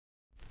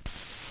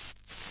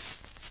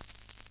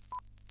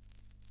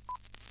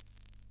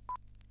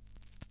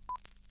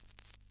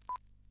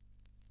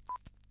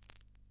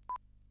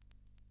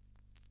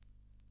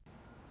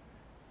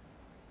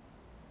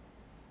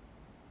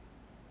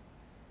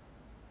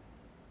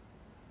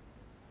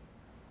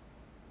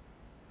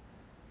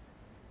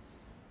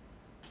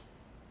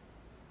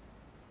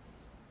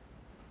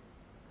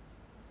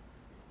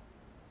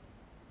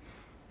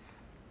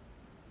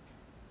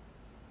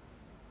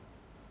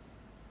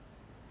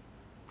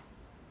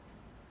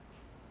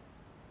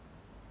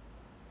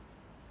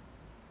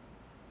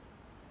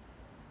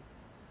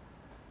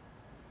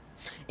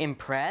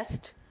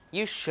Impressed?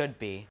 You should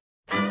be.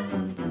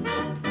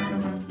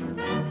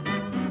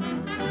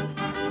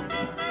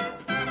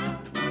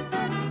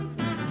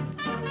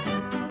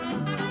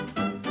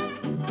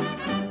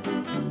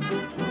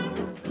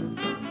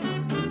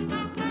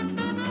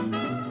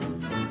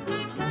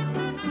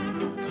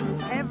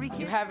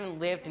 You haven't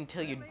lived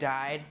until you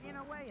died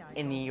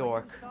in New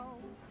York.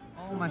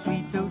 Oh, my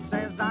sweet tooth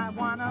says I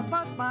wanna,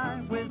 but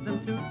my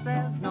wisdom tooth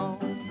says no.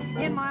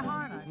 In my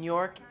heart, New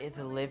York is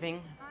a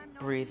living,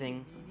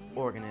 breathing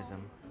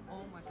organism.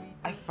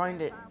 I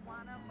find it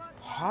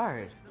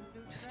hard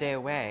to stay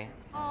away.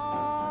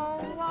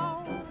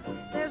 oh,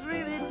 there's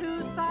really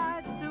two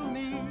sides to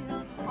me.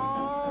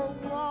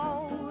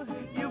 Oh,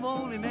 you've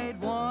only made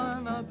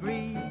one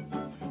agree.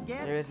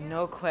 There is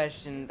no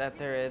question that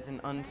there is an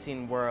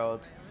unseen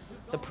world.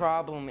 The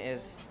problem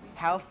is,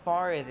 how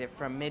far is it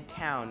from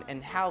Midtown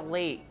and how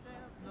late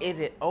is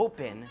it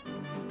open?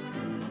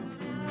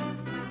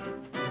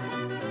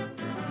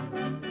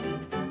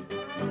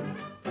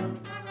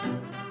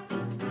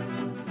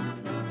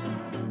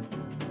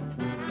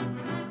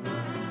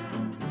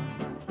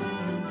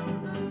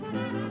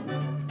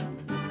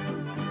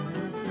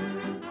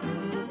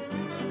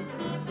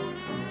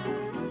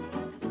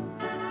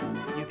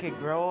 You could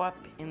grow up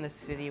in the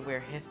city where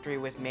history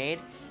was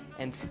made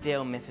and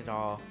still miss it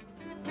all.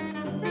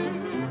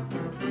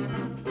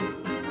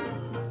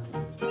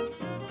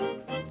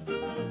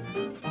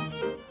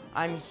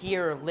 I'm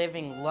here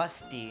living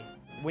lusty.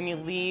 When you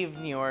leave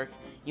New York,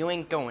 you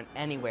ain't going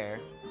anywhere.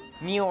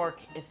 New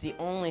York is the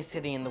only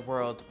city in the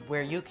world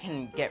where you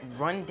can get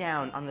run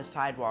down on the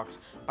sidewalks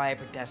by a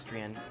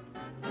pedestrian.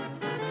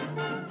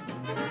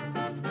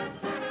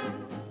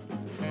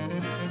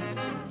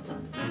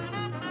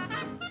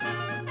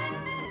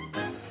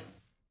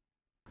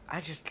 I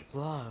just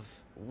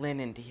love Lynn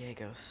and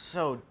Diego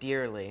so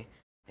dearly.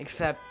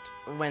 Except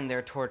when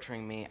they're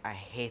torturing me, I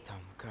hate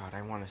them. God,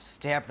 I want to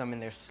stab them in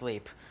their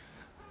sleep.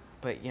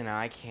 But, you know,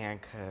 I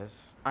can't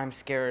because I'm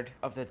scared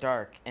of the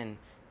dark, and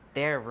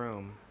their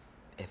room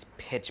is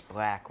pitch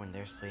black when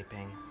they're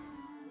sleeping.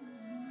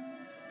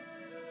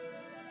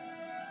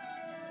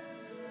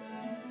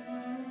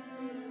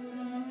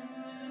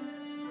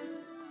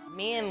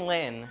 Me and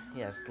Lynn,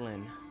 yes,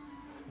 Lynn,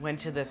 went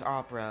to this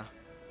opera.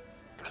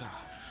 Gosh,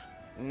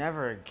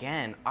 never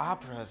again.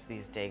 Operas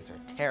these days are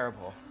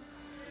terrible.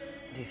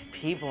 These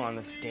people on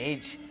the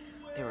stage,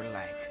 they were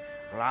like,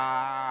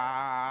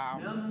 La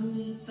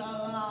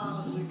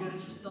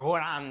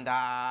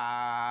Oranda.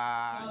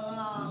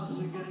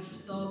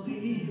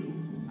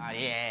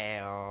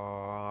 Yeah.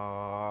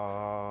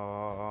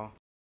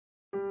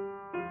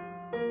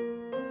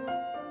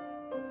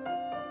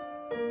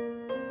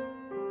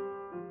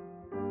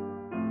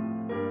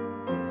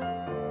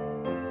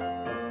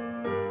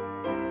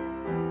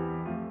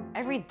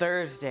 Every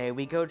Thursday,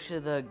 we go to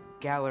the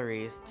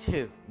galleries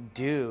to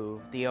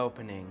do the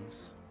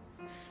openings.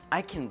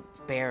 I can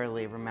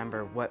barely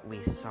remember what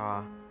we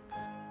saw.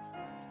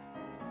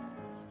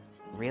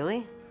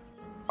 Really?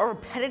 A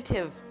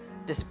repetitive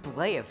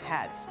display of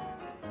hats.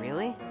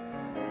 Really?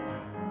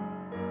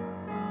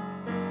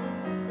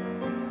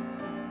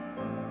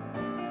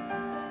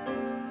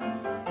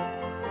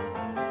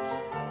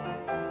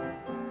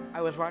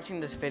 I was watching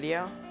this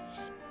video,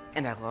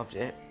 and I loved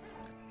it.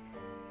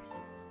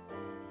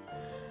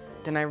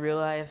 Then I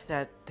realized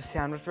that the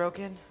sound was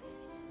broken,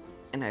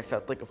 and I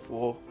felt like a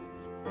fool.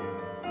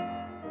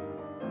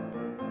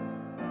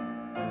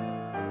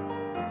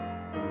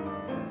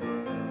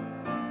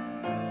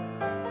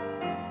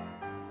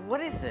 What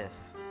is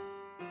this?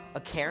 A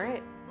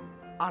carrot?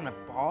 On a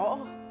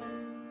ball?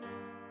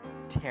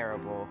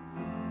 Terrible.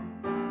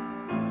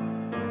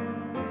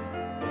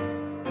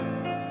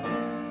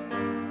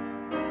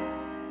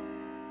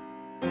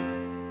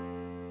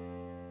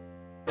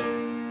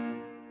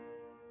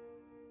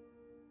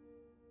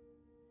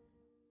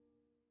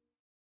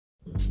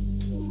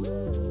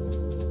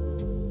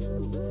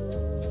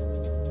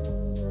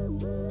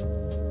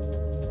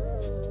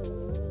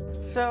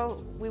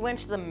 So, we went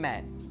to the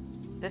Met.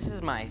 This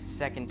is my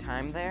second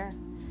time there.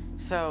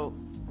 So,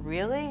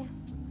 really?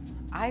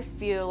 I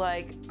feel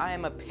like I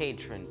am a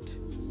patron.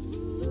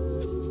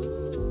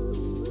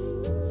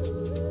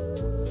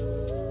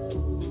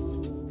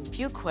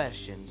 Few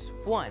questions.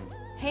 1.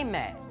 Hey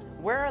Met,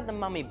 where are the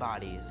mummy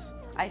bodies?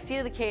 I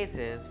see the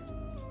cases,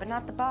 but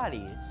not the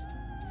bodies.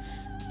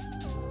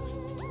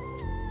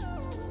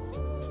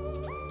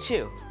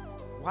 2.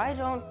 Why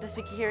don't the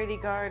security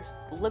guards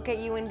look at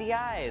you in the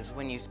eyes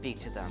when you speak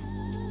to them?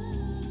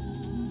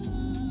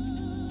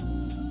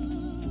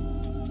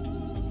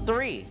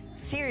 3.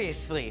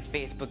 Seriously,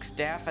 Facebook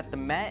staff at the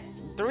Met?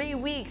 3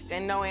 weeks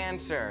and no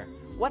answer.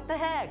 What the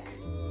heck?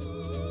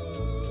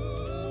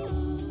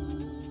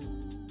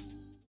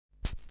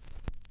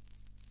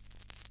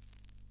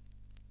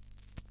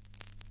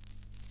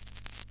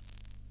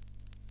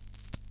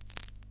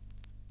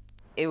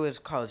 It was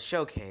called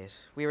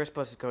Showcase. We were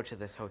supposed to go to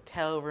this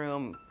hotel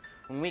room.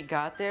 When we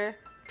got there,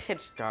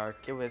 pitch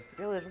dark. It was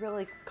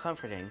really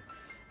comforting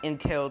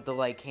until the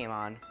light came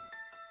on.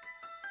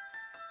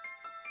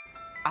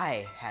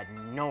 I had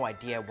no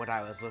idea what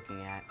I was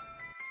looking at.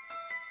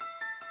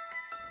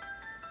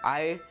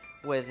 I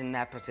was in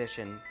that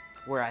position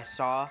where I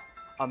saw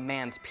a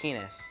man's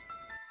penis.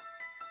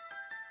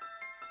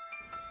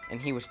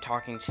 And he was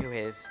talking to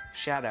his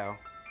shadow.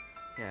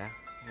 Yeah,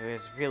 it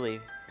was really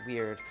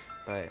weird,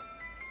 but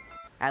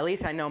at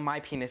least I know my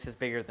penis is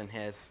bigger than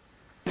his.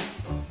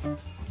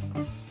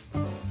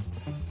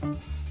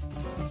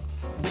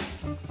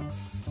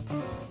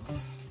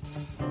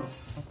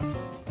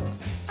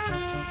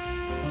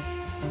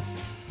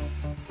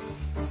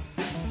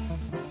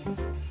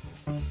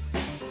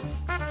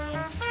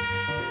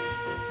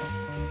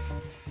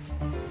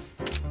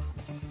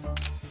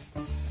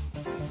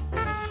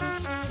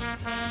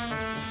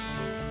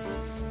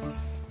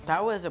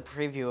 That was a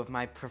preview of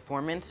my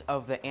performance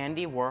of the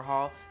Andy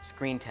Warhol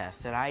screen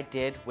test that I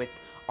did with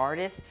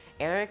artist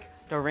Eric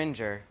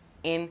Doringer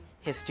in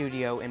his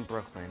studio in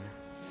Brooklyn.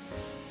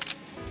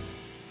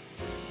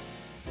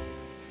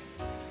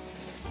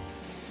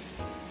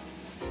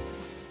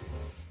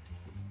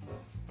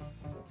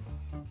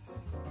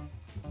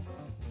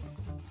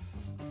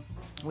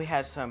 We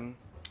had some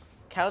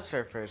couch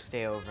surfers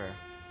stay over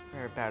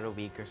for about a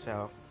week or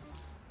so.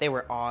 They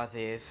were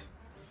Aussies.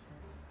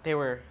 They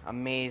were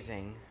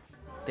amazing.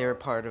 They were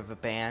part of a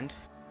band.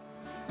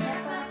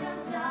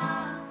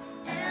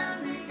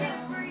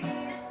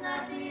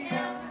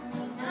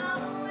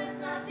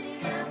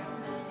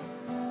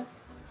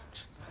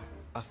 Just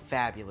a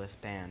fabulous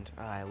band.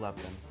 I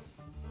love them.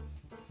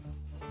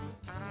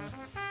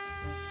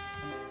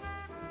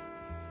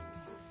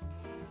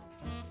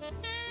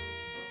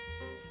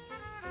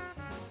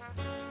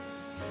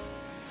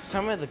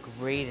 Some of the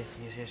greatest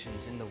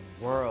musicians in the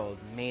world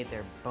made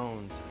their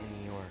bones in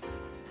New York.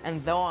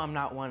 And though I'm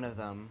not one of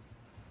them,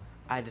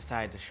 I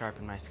decided to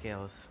sharpen my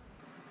skills.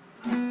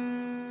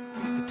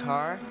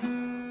 Guitar,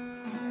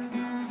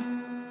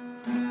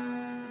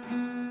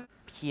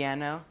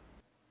 piano,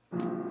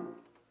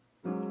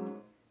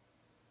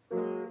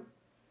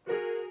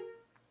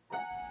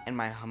 and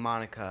my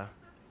harmonica.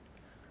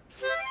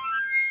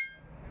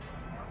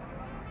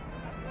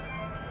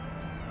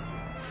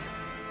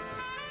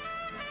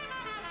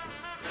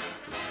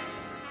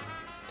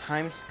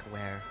 Times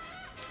Square,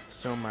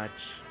 so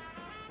much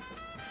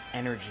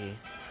energy.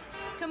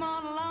 Come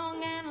on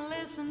along and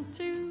listen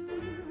to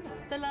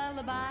the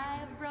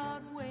lullaby of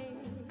Broadway.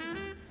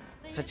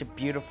 Such a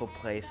beautiful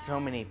place, so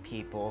many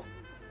people.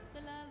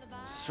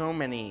 So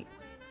many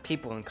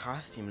people in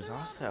costumes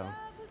also.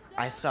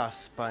 I saw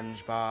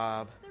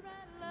SpongeBob,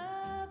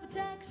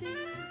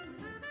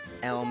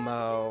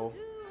 Elmo.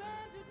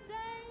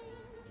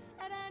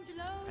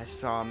 I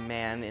saw a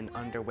man in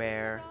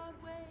underwear.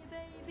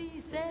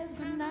 Says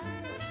goodnight.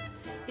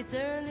 It's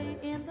early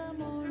in the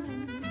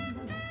morning.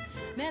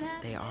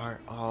 They are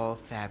all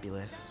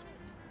fabulous,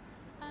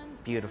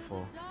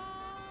 beautiful,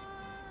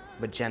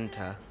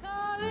 magenta.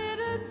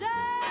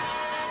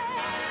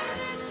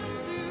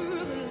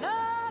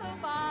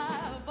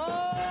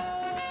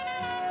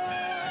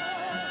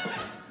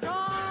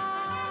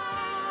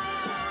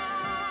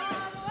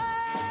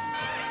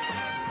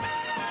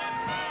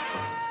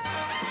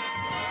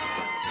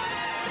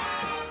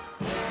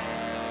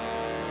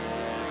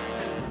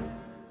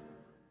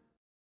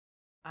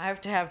 I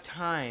have to have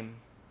time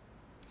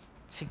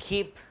to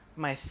keep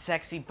my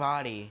sexy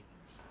body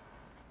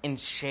in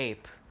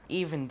shape,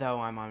 even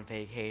though I'm on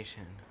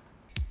vacation.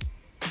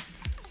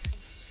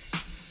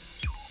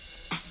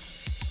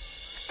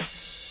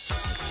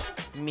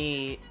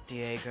 Me,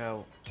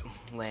 Diego,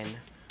 Lynn,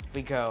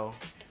 we go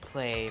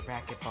play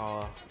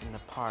racquetball in the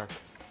park.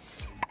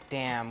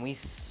 Damn, we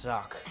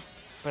suck.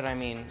 But I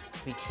mean,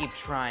 we keep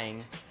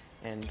trying,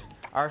 and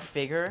our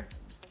figure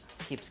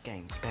keeps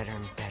getting better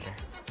and better.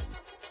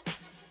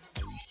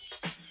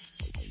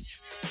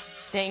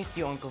 Thank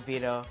you, Uncle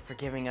Vito, for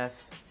giving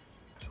us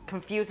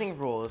confusing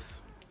rules.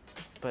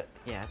 But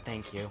yeah,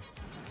 thank you.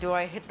 Do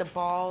I hit the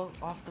ball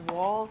off the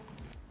wall?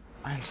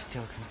 I'm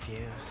still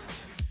confused.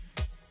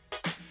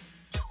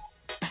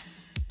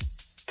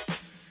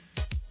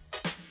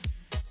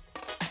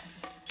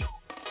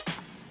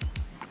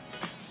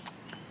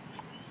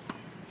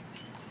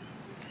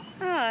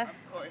 Huh.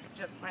 Of course,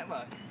 just my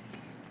luck.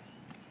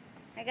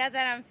 I got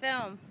that on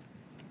film.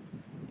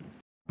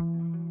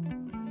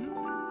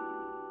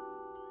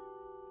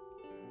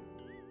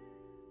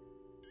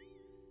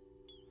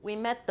 We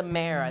met the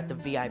mayor at the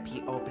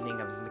VIP opening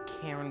of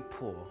McCarran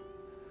Pool.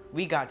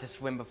 We got to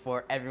swim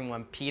before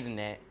everyone peed in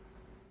it.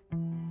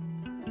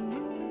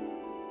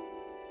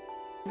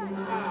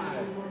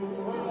 5,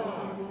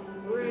 4,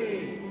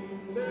 3,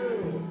 2,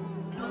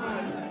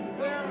 1,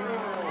 0.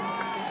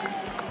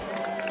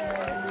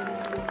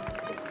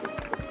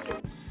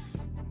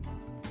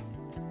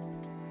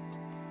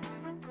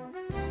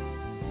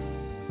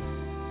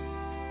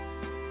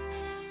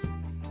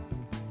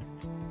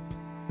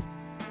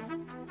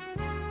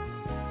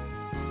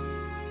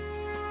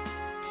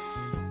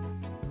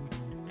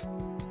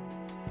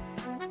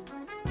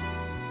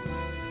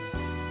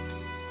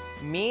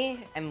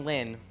 Me and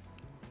Lynn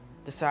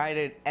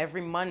decided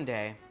every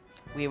Monday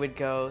we would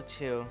go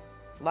to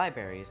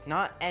libraries,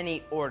 not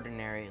any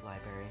ordinary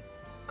library,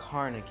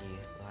 Carnegie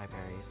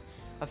libraries.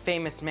 A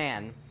famous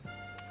man,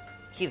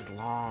 he's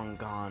long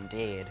gone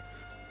dead.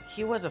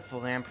 He was a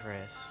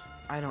philanthropist.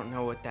 I don't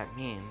know what that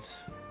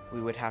means.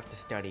 We would have to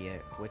study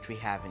it, which we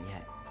haven't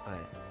yet, but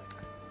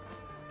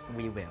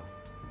we will.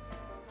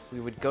 We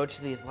would go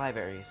to these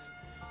libraries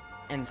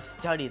and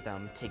study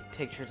them, take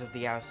pictures of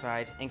the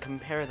outside, and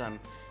compare them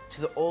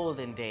to the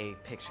olden day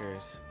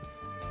pictures.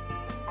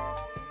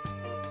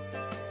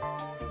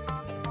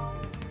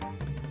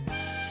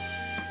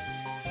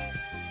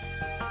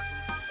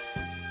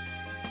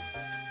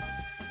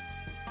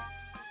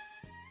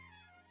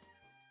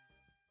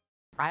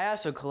 I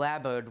also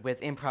collaborated with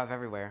Improv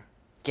Everywhere.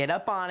 Get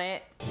up on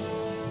it!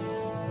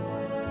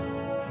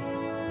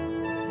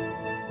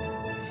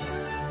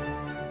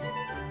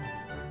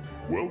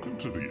 Welcome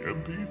to the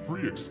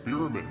MP3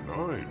 Experiment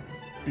 9,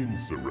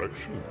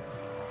 Insurrection.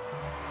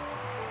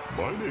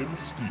 My name is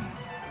Steve,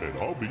 and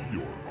I'll be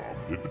your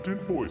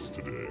omnipotent voice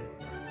today.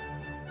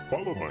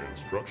 Follow my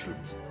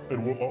instructions,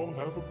 and we'll all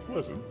have a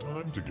pleasant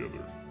time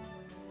together.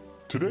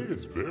 Today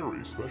is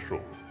very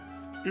special.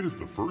 It is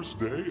the first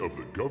day of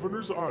the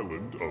Governor's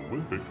Island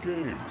Olympic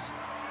Games.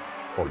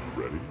 Are you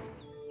ready?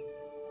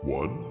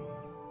 1,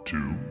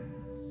 2,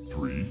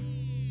 3.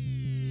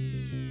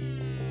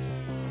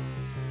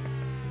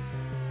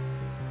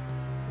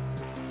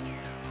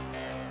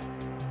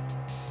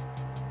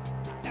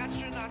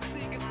 Astronauts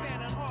think it's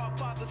standing hard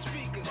by the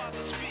speakers.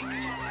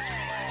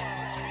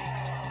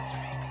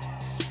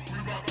 We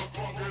about to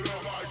fuck it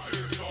up like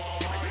this,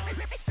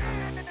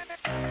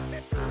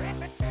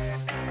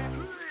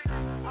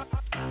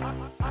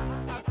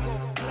 I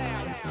go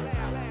loud.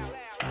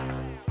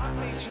 I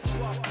made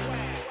you walk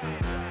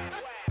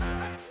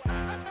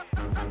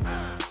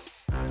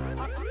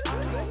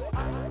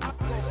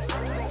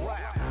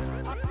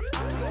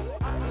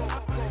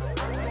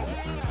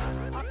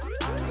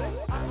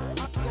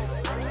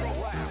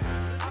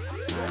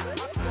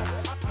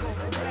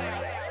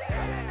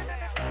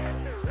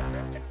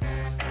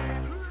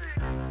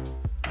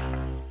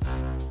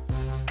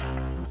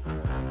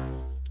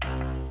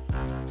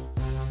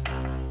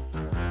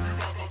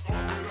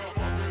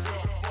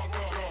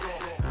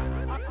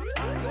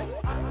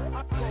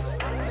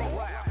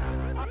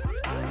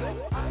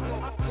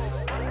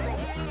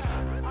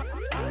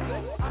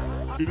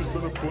It has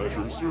been a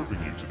pleasure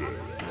serving you today.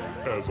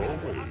 As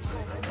always,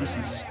 this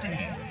is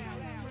Steve,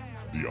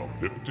 the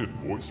omnipotent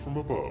voice from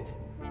above,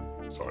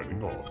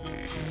 signing off.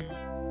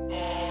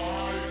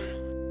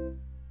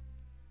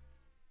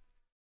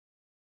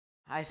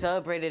 I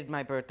celebrated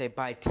my birthday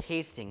by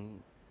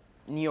tasting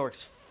New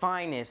York's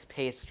finest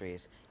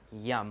pastries.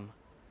 Yum.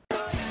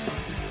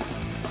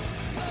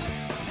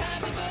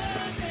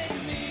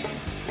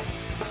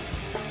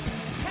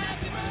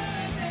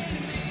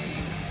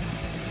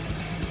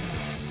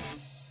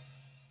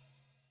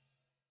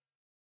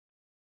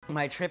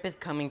 My trip is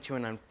coming to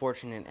an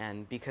unfortunate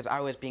end because I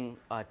was being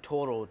a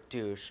total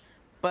douche,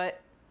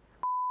 but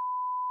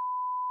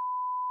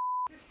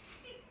Joey,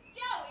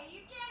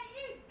 you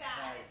can't use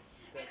that.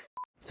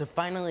 so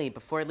finally,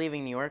 before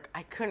leaving New York,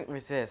 I couldn't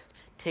resist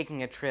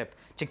taking a trip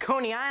to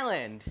Coney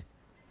Island.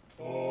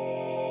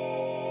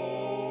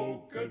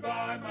 Oh,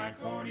 goodbye, my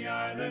Coney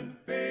Island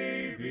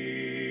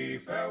baby.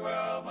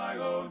 Farewell, my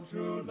own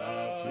true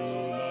love,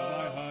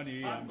 my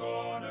honey. I'm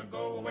gonna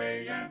go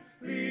away and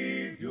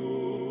leave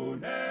you,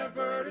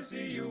 never to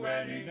see you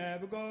any.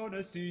 Never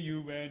gonna see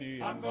you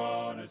any. I'm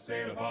gonna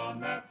sail upon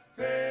that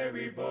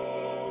ferry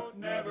boat,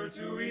 never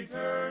to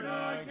return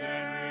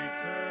again.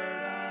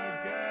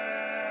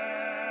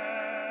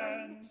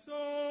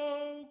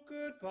 So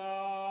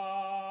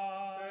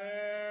goodbye,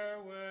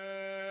 farewell,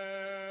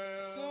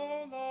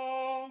 so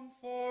long,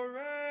 forever.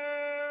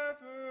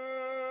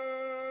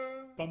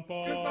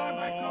 Goodbye,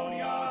 my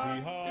Coney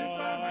Island.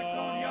 Goodbye, my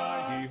Coney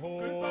Island.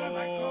 Goodbye,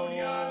 my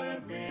Coney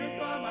Island.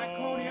 Goodbye, my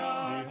Coney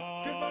Island.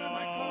 Goodbye,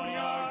 my Coney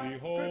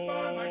Island.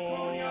 Goodbye, my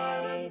Coney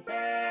Island.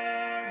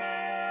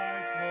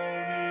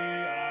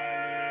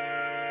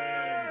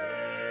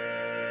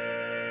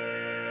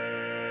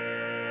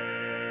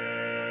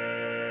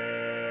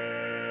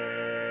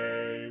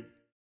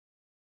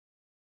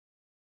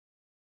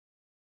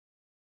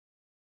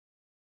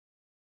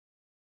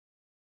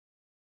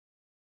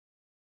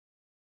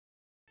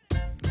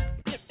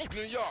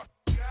 New York.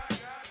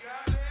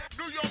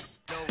 New York.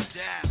 No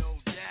doubt. No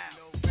doubt.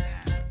 No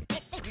doubt.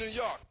 New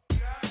York. No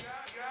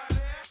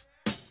doubt.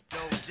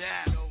 No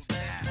doubt. No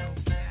doubt.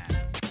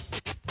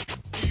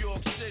 New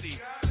York City.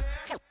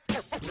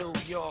 New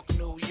York.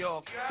 New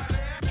York. New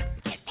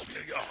York.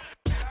 New York.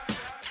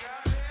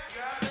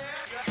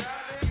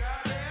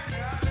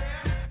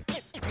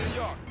 New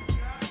York.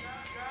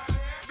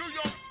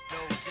 No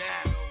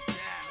doubt. No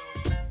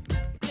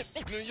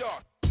doubt. New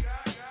York.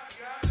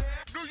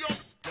 New York.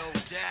 No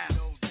doubt.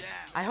 No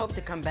doubt. I hope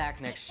to come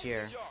back next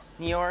year.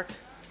 New York,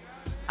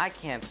 I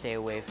can't stay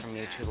away from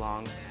you too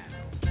long.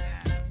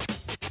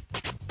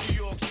 New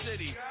York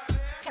City.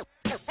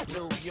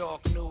 New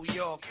York. New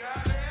York.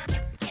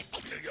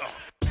 New York.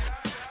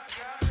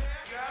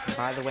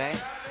 By the way,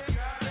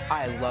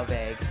 I love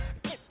eggs.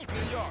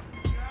 New York.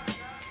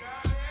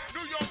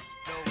 New York.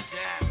 No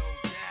doubt.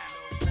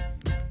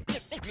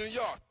 New York. New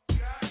York.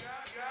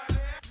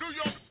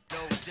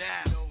 No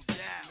doubt.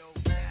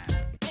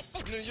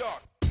 New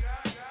York.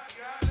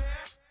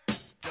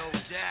 No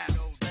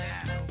doubt.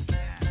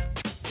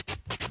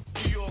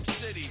 New York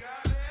City.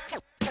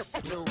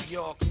 New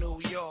York, New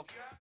York.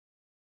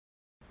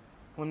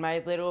 When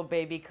my little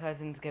baby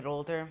cousins get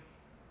older,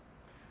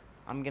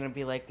 I'm gonna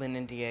be like Lynn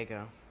and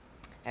Diego.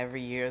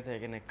 Every year they're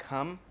gonna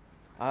come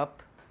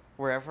up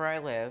wherever I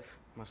live,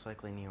 most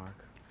likely New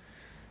York,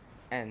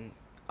 and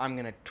I'm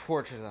gonna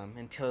torture them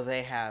until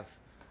they have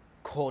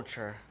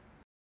culture